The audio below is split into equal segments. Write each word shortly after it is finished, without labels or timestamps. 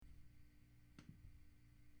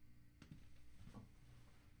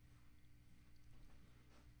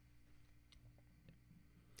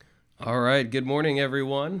All right. Good morning,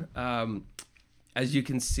 everyone. As you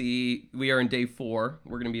can see, we are in day 4.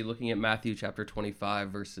 We're going to be looking at Matthew chapter 25,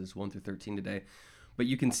 verses 1 through 13 today. But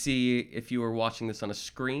you can see, if you are watching this on a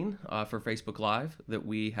screen for Facebook Live, that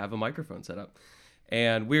we have a microphone set up.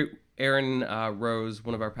 And Aaron Rose,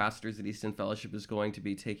 one of our pastors at Easton Fellowship, is going to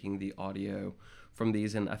be taking the audio from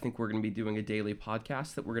these. And I think we're going to be doing a daily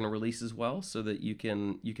podcast that we're going to release as well, so that you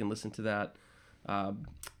can listen to that.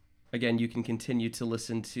 Again, you can continue to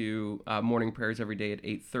listen to morning prayers every day at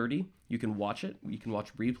 8:30. You can watch it. You can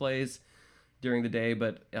watch replays during the day.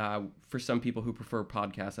 But for some people who prefer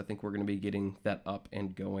podcasts, I think we're going to be getting that up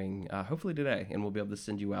and going hopefully today. And we'll be able to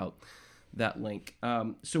send you out that link.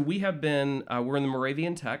 So we have been, we're in the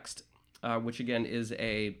Moravian Text, which again is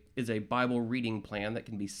a Bible reading plan that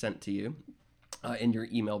can be sent to you in your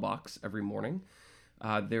email box every morning.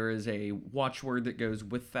 There is a watchword that goes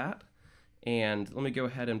with that. And let me go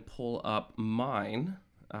ahead and pull up mine.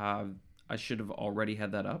 I should have already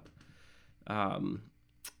had that up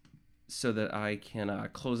so that I can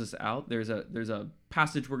close this out. There's a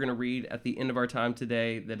passage we're going to read at the end of our time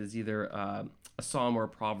today that is either a psalm or a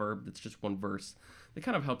proverb. That's just one verse that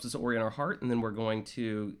kind of helps us orient our heart. And then we're going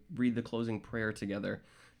to read the closing prayer together.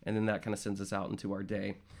 And then that kind of sends us out into our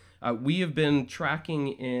day. We have been tracking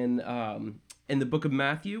in the book of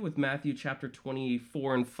Matthew, with Matthew chapter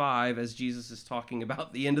 24 and 5, as Jesus is talking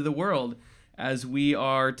about the end of the world, as we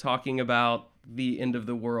are talking about the end of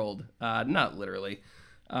the world. Not literally,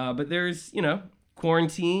 but there's,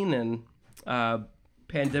 quarantine and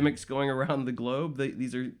pandemics going around the globe.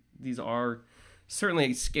 These are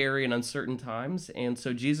certainly scary and uncertain times. And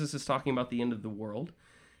so Jesus is talking about the end of the world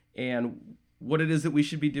and what it is that we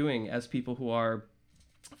should be doing as people who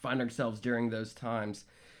find ourselves during those times.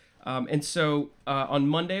 And so on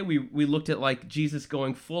Monday, we looked at like Jesus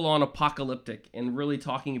going full on apocalyptic and really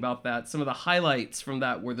talking about that. Some of the highlights from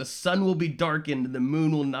that were the sun will be darkened and the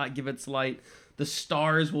moon will not give its light. The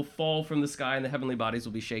stars will fall from the sky and the heavenly bodies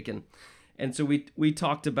will be shaken. And so we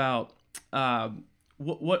talked about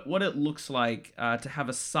what it looks like to have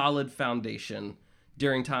a solid foundation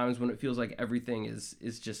during times when it feels like everything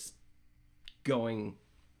is just going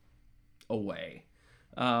away.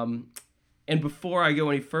 And before I go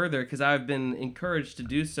any further, because I've been encouraged to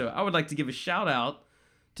do so, I would like to give a shout out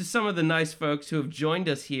to some of the nice folks who have joined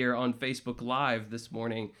us here on Facebook Live this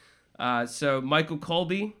morning. So Michael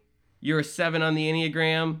Colby, you're a 7 on the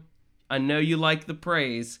Enneagram. I know you like the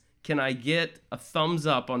praise. Can I get a thumbs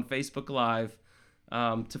up on Facebook Live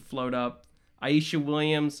to float up? Aisha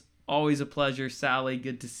Williams, always a pleasure. Sally,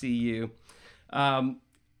 good to see you. Going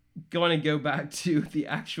to go back to the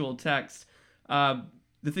actual text.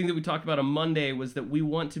 The thing that we talked about on Monday was that we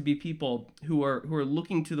want to be people who are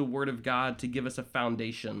looking to the Word of God to give us a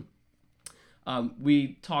foundation.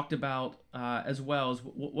 We talked about as well as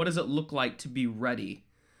what does it look like to be ready,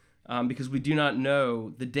 because we do not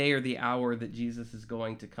know the day or the hour that Jesus is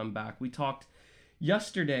going to come back. We talked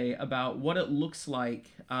yesterday about what it looks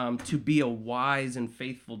like to be a wise and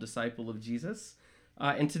faithful disciple of Jesus.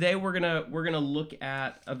 And today we're gonna look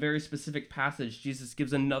at a very specific passage. Jesus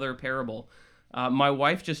gives another parable. My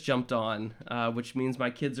wife just jumped on, which means my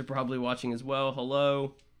kids are probably watching as well.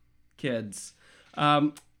 Hello, kids.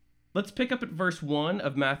 Let's pick up at verse 1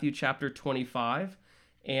 of Matthew chapter 25,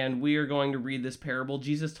 and we are going to read this parable.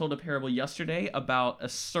 Jesus told a parable yesterday about a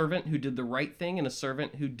servant who did the right thing and a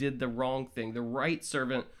servant who did the wrong thing. The right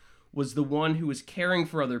servant was the one who was caring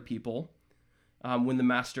for other people when the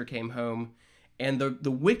master came home. And the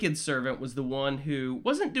wicked servant was the one who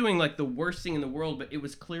wasn't doing like the worst thing in the world, but it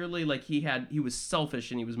was clearly like he was selfish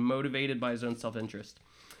and he was motivated by his own self-interest.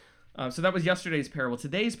 So that was yesterday's parable.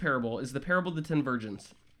 Today's parable is the parable of the 10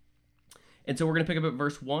 virgins. And so we're going to pick up at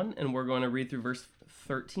verse 1 and we're going to read through verse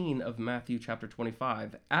 13 of Matthew chapter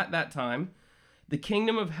 25. At that time, the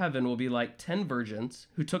kingdom of heaven will be like 10 virgins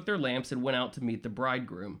who took their lamps and went out to meet the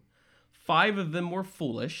bridegroom. 5 of them were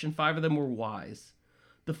foolish and 5 of them were wise.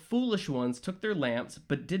 The foolish ones took their lamps,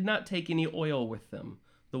 but did not take any oil with them.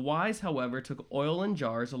 The wise, however, took oil in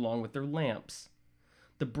jars along with their lamps.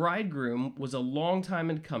 The bridegroom was a long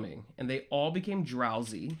time in coming, and they all became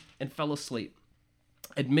drowsy and fell asleep.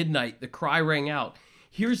 At midnight, the cry rang out,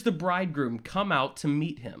 "Here's the bridegroom, come out to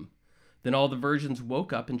meet him." Then all the virgins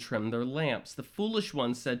woke up and trimmed their lamps. The foolish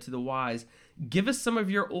ones said to the wise, "Give us some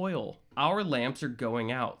of your oil. Our lamps are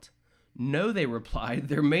going out." "No," they replied,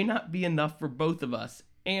 "there may not be enough for both of us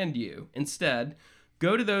and you. Instead,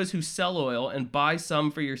 go to those who sell oil and buy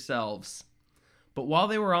some for yourselves." But while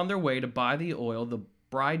they were on their way to buy the oil, the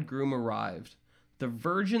bridegroom arrived. The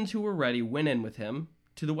virgins who were ready went in with him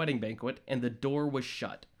to the wedding banquet, and the door was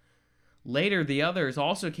shut. Later, the others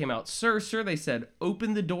also came out. Sir, sir, they said,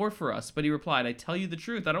 open the door for us. But he replied, I tell you the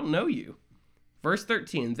truth, I don't know you. Verse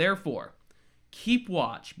 13, therefore, keep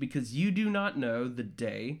watch, because you do not know the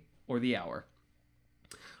day or the hour.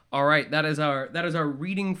 All right, that is our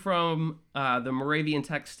reading from the Moravian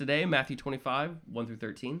text today, Matthew 25, 1 through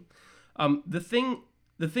 13. The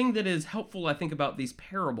thing that is helpful, I think, about these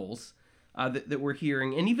parables that we're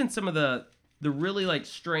hearing, and even some of the really like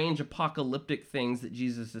strange apocalyptic things that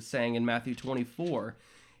Jesus is saying in Matthew 24,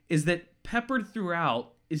 is that peppered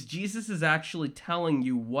throughout is Jesus is actually telling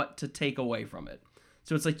you what to take away from it.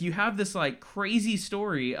 So it's like you have this like crazy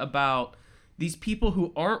story about these people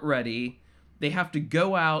who aren't ready. They have to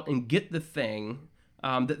go out and get the thing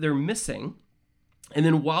that they're missing. And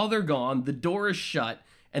then while they're gone, the door is shut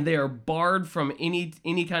and they are barred from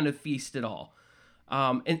any kind of feast at all.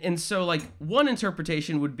 And so like one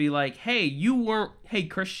interpretation would be like, hey,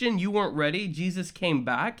 Christian, you weren't ready. Jesus came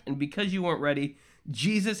back. And because you weren't ready,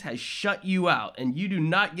 Jesus has shut you out and you do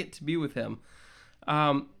not get to be with him.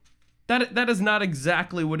 That is not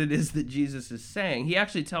exactly what it is that Jesus is saying. He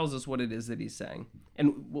actually tells us what it is that he's saying.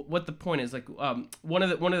 And what the point is, like one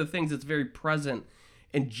of the things that's very present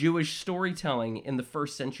in Jewish storytelling in the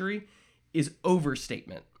first century is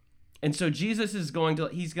overstatement. And so Jesus is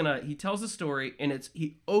he tells a story and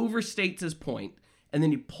he overstates his point and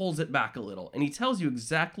then he pulls it back a little and he tells you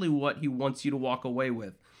exactly what he wants you to walk away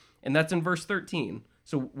with. And that's in verse 13.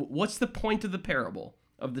 So what's the point of the parable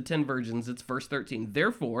of the 10 virgins? It's verse 13.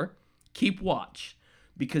 Therefore, keep watch,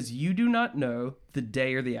 because you do not know the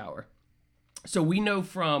day or the hour. So we know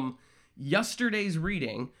from yesterday's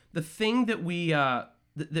reading, the thing that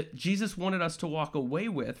that Jesus wanted us to walk away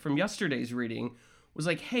with from yesterday's reading was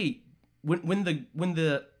like, hey, when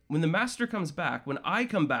the master comes back, when I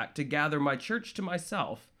come back to gather my church to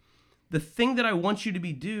myself, the thing that I want you to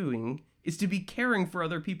be doing is to be caring for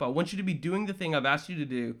other people. I want you to be doing the thing I've asked you to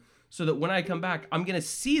do so that when I come back, I'm going to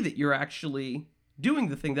see that you're actually doing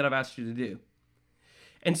the thing that I've asked you to do.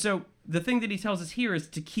 And so the thing that he tells us here is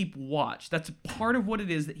to keep watch. That's part of what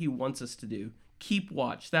it is that he wants us to do. Keep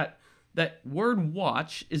watch. That word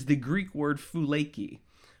watch is the Greek word phuleki.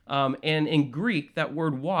 And in Greek, that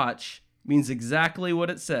word watch means exactly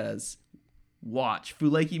what it says. Watch.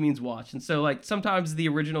 Phuleki means watch. And so like sometimes the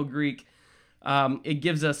original Greek, it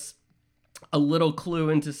gives us a little clue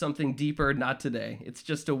into something deeper. Not today. It's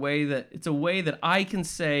just a way that I can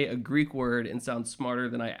say a Greek word and sound smarter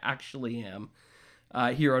than I actually am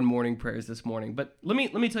here on morning prayers this morning. But let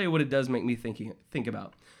me tell you what it does make me think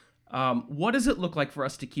about. What does it look like for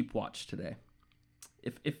us to keep watch today?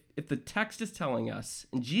 If the text is telling us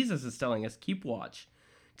and Jesus is telling us keep watch,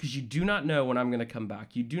 because you do not know when I'm going to come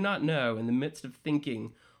back. You do not know in the midst of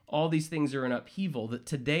thinking all these things are in upheaval, that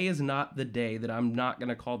today is not the day that I'm not going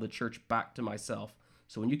to call the church back to myself.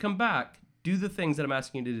 So when you come back, do the things that I'm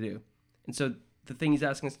asking you to do. And so the thing he's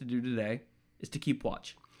asking us to do today is to keep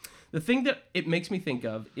watch. The thing that it makes me think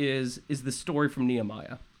of is the story from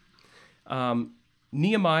Nehemiah.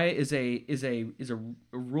 Nehemiah is a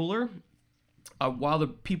ruler while the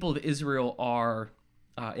people of Israel are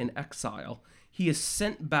in exile. He is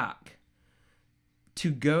sent back to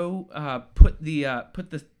go put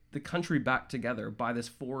the country back together by this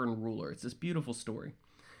foreign ruler. It's this beautiful story.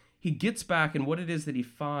 He gets back, and what it is that he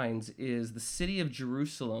finds is the city of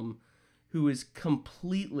Jerusalem, who is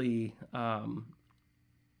completely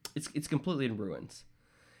it's completely in ruins.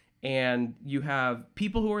 And you have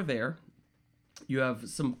people who are there. You have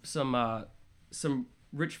some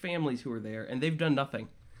rich families who are there, and they've done nothing.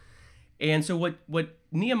 And so what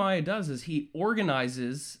Nehemiah does is he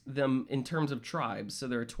organizes them in terms of tribes. So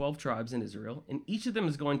there are 12 tribes in Israel, and each of them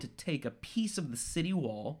is going to take a piece of the city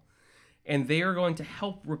wall, and they are going to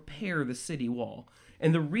help repair the city wall.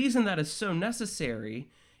 And the reason that is so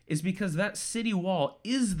necessary is because that city wall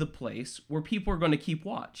is the place where people are going to keep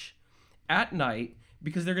watch at night,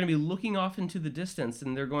 because they're going to be looking off into the distance,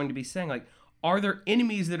 and they're going to be saying, like, are there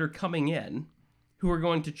enemies that are coming in who are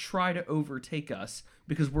going to try to overtake us,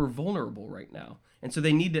 because we're vulnerable right now. And so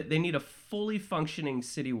they need a fully functioning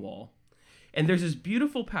city wall. And there's this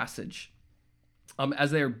beautiful passage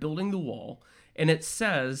as they are building the wall, and it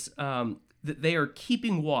says that they are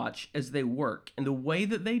keeping watch as they work. And the way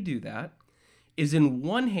that they do that is, in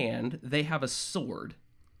one hand, they have a sword,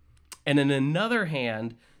 and in another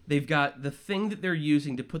hand, they've got the thing that they're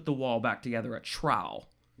using to put the wall back together, a trowel,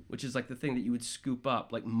 which is like the thing that you would scoop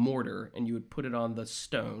up, like mortar, and you would put it on the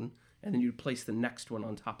stone, and then you'd place the next one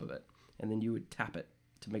on top of it, and then you would tap it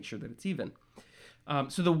to make sure that it's even.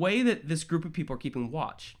 So the way that this group of people are keeping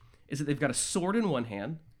watch is that they've got a sword in one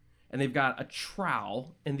hand, and they've got a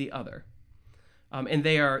trowel in the other. And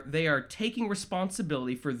they are taking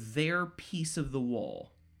responsibility for their piece of the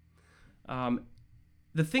wall.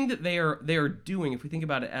 The thing that they are doing, if we think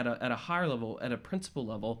about it at a higher level, at a principal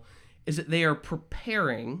level, is that they are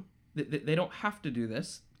preparing. They don't have to do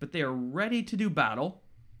this, but they are ready to do battle,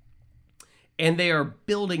 and they are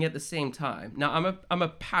building at the same time. Now, I'm a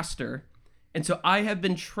pastor, and so I have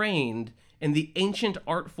been trained in the ancient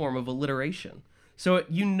art form of alliteration. So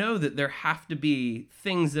you know that there have to be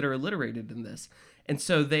things that are alliterated in this. And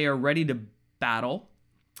so they are ready to battle,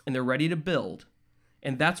 and they're ready to build.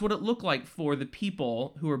 And that's what it looked like for the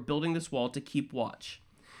people who are building this wall to keep watch.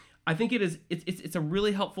 I think it's a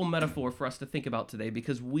really helpful metaphor for us to think about today,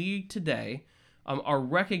 because we today are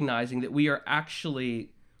recognizing that we are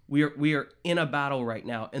actually we are in a battle right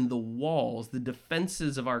now, and the walls, the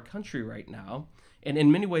defenses of our country right now, and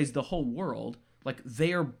in many ways the whole world, like,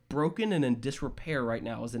 they are broken and in disrepair right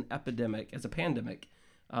now as an epidemic, as a pandemic,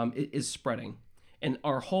 it is spreading, and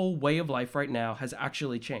our whole way of life right now has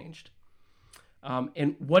actually changed.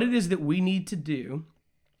 And what it is that we need to do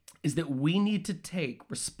is that we need to take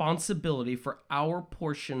responsibility for our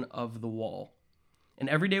portion of the wall. And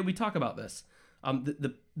every day we talk about this.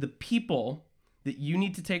 The people that you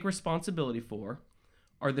need to take responsibility for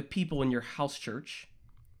are the people in your house church,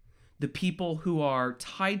 the people who are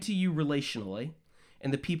tied to you relationally,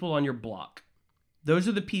 and the people on your block. Those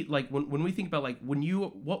are the people, like, when we think about, like,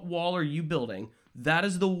 what wall are you building? That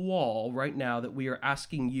is the wall right now that we are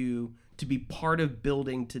asking you to be part of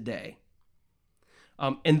building today.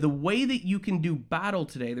 And the way that you can do battle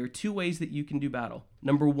today, there are two ways that you can do battle.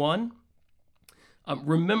 Number one,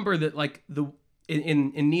 remember that, like,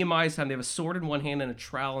 in Nehemiah's time, they have a sword in one hand and a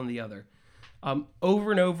trowel in the other.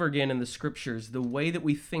 Over and over again in the scriptures, the way that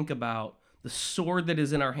we think about the sword that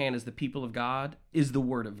is in our hand as the people of God is the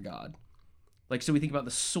word of God. Like, so we think about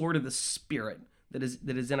the sword of the Spirit that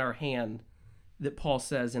is in our hand, that Paul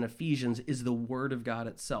says in Ephesians is the word of God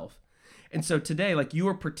itself. And so today, like, you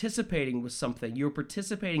are participating with something. You're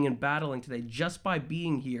participating in battling today just by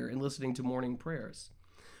being here and listening to morning prayers.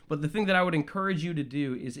 But the thing that I would encourage you to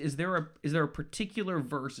do is there a particular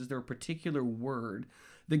verse, is there a particular word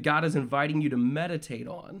that God is inviting you to meditate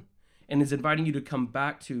on and is inviting you to come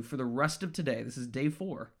back to for the rest of today? This is day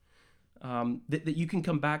 4, that you can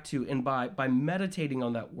come back to, and by meditating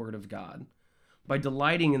on that word of God, by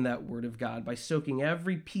delighting in that word of God, by soaking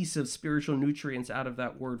every piece of spiritual nutrients out of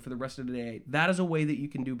that word for the rest of the day, that is a way that you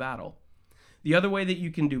can do battle. The other way that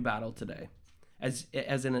you can do battle today, as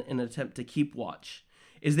in an attempt to keep watch,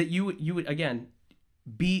 is that you would again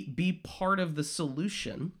be part of the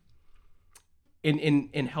solution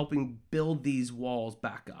in helping build these walls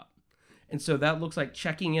back up. And so that looks like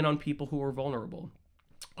checking in on people who are vulnerable.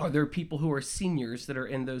 Are there people who are seniors that are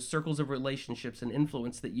in those circles of relationships and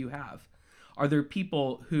influence that you have? Are there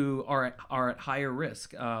people who are at higher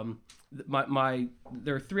risk? There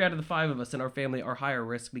are 3 out of the 5 of us in our family are higher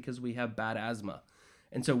risk because we have bad asthma.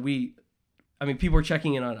 And so people are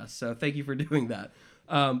checking in on us. So thank you for doing that.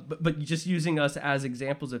 But just using us as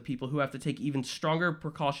examples of people who have to take even stronger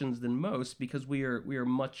precautions than most because we are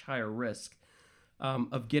much higher risk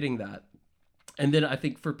of getting that. And then I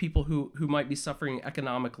think for people who might be suffering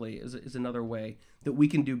economically is another way that we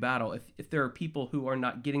can do battle. If there are people who are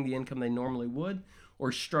not getting the income they normally would,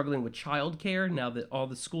 or struggling with childcare now that all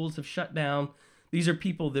the schools have shut down, these are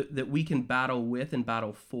people that we can battle with and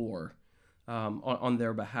battle for on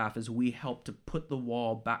their behalf as we help to put the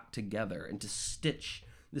wall back together and to stitch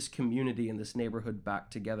this community and this neighborhood back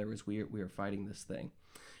together as we are fighting this thing.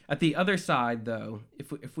 At the other side, though,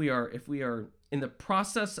 if we are in the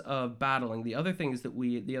process of battling, the other thing is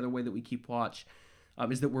the other way that we keep watch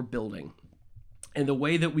is that we're building. And the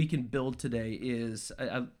way that we can build today is,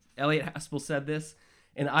 Elliot Haspel said this,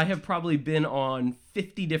 and I have probably been on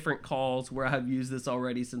 50 different calls where I've used this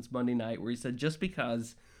already since Monday night, where he said, just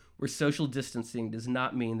because we're social distancing does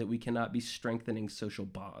not mean that we cannot be strengthening social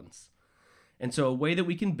bonds. And so a way that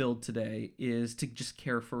we can build today is to just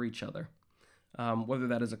care for each other. Whether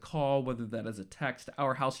that is a call, whether that is a text.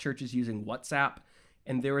 Our house church is using WhatsApp,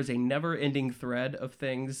 and there is a never-ending thread of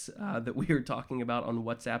things that we are talking about on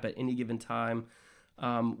WhatsApp at any given time,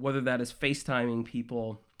 whether that is FaceTiming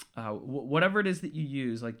people, whatever it is that you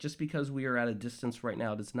use. Like, just because we are at a distance right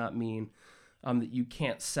now does not mean that you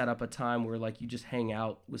can't set up a time where, like, you just hang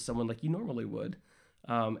out with someone like you normally would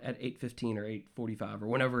at 8:15 or 8:45 or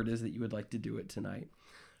whenever it is that you would like to do it tonight.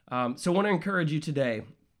 So I want to encourage you today,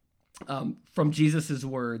 from Jesus'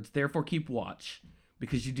 words, therefore keep watch,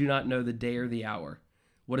 because you do not know the day or the hour.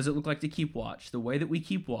 What does it look like to keep watch? The way that we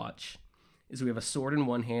keep watch is we have a sword in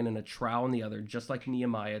one hand and a trowel in the other, just like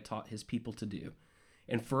Nehemiah taught his people to do.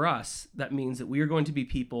 And for us, that means that we are going to be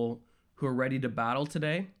people who are ready to battle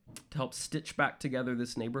today to help stitch back together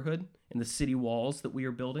this neighborhood and the city walls that we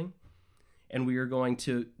are building. And we are going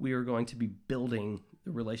to be building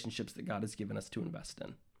the relationships that God has given us to invest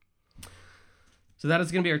in. So that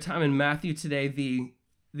is going to be our time in Matthew today.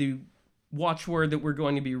 The watchword that we're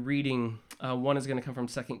going to be reading, one is going to come from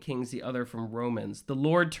 2 Kings, the other from Romans. The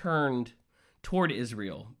Lord turned toward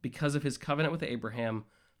Israel because of his covenant with Abraham,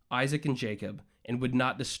 Isaac, and Jacob, and would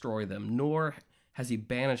not destroy them, nor has he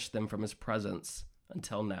banished them from his presence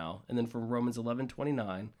until now. And then from Romans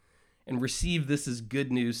 11:29, and receive this as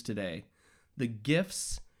good news today. The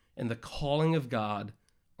gifts and the calling of God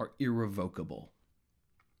are irrevocable.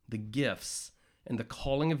 The gifts and the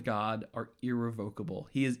calling of God are irrevocable.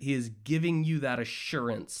 He is giving you that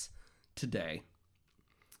assurance today.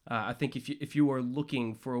 I think if you are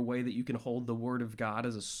looking for a way that you can hold the word of God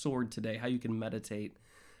as a sword today, how you can meditate,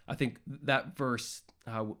 I think that verse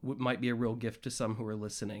might be a real gift to some who are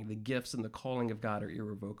listening. The gifts and the calling of God are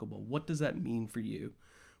irrevocable. What does that mean for you?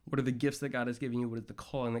 What are the gifts that God has given you? What is the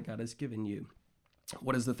calling that God has given you?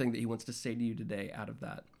 What is the thing that he wants to say to you today out of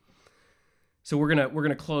that? So we're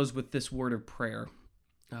gonna close with this word of prayer,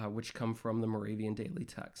 which come from the Moravian Daily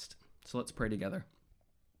Text. So let's pray together.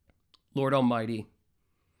 Lord Almighty,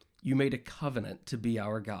 you made a covenant to be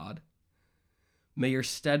our God. May your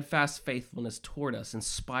steadfast faithfulness toward us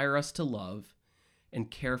inspire us to love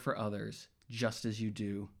and care for others just as you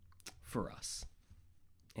do for us.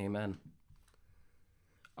 Amen.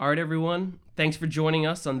 All right, everyone. Thanks for joining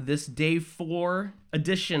us on this day 4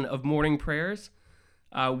 edition of Morning Prayers.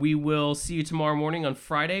 We will see you tomorrow morning on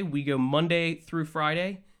Friday. We go Monday through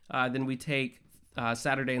Friday. Then we take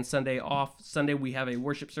Saturday and Sunday off. Sunday, we have a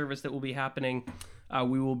worship service that will be happening.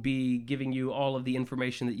 We will be giving you all of the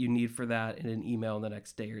information that you need for that in an email in the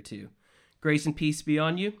next day or two. Grace and peace be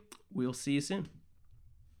on you. We'll see you soon.